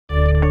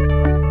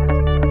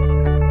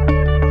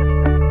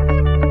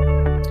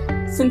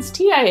Since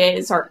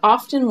TIAs are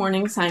often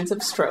warning signs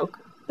of stroke,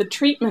 the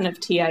treatment of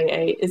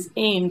TIA is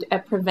aimed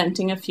at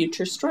preventing a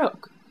future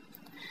stroke.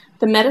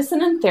 The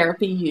medicine and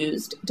therapy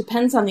used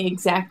depends on the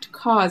exact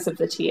cause of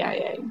the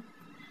TIA.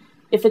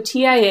 If a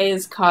TIA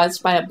is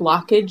caused by a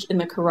blockage in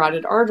the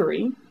carotid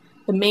artery,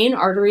 the main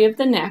artery of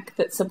the neck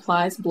that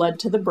supplies blood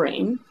to the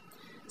brain,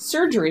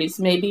 surgeries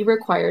may be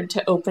required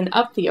to open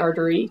up the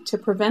artery to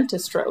prevent a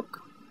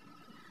stroke.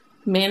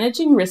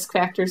 Managing risk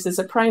factors is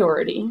a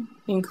priority,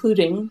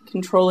 including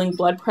controlling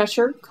blood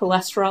pressure,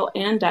 cholesterol,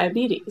 and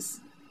diabetes.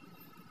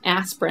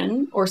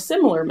 Aspirin or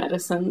similar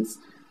medicines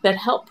that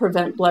help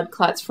prevent blood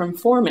clots from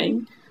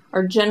forming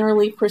are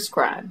generally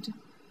prescribed.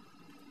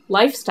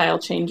 Lifestyle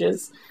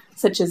changes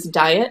such as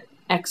diet,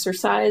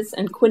 exercise,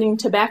 and quitting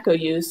tobacco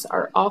use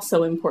are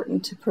also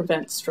important to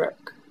prevent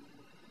stroke.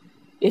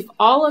 If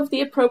all of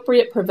the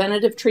appropriate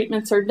preventative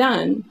treatments are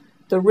done,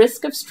 the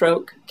risk of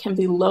stroke can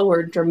be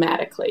lowered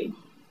dramatically.